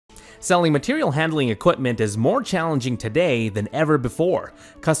Selling material handling equipment is more challenging today than ever before.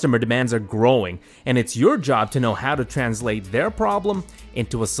 Customer demands are growing, and it's your job to know how to translate their problem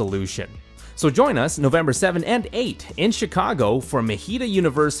into a solution. So join us November 7 and 8 in Chicago for MHEDA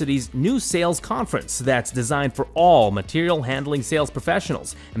University's new sales conference that's designed for all material handling sales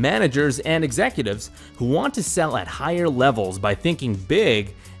professionals, managers, and executives who want to sell at higher levels by thinking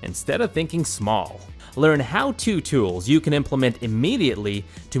big instead of thinking small. Learn how-to tools you can implement immediately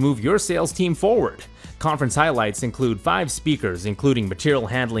to move your sales team forward. Conference highlights include 5 speakers, including material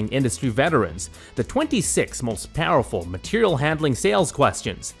handling industry veterans, the 26 most powerful material handling sales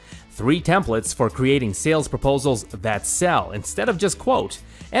questions, 3 templates for creating sales proposals that sell instead of just quote,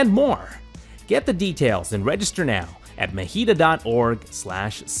 and more. Get the details and register now at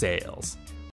mheda.org/sales.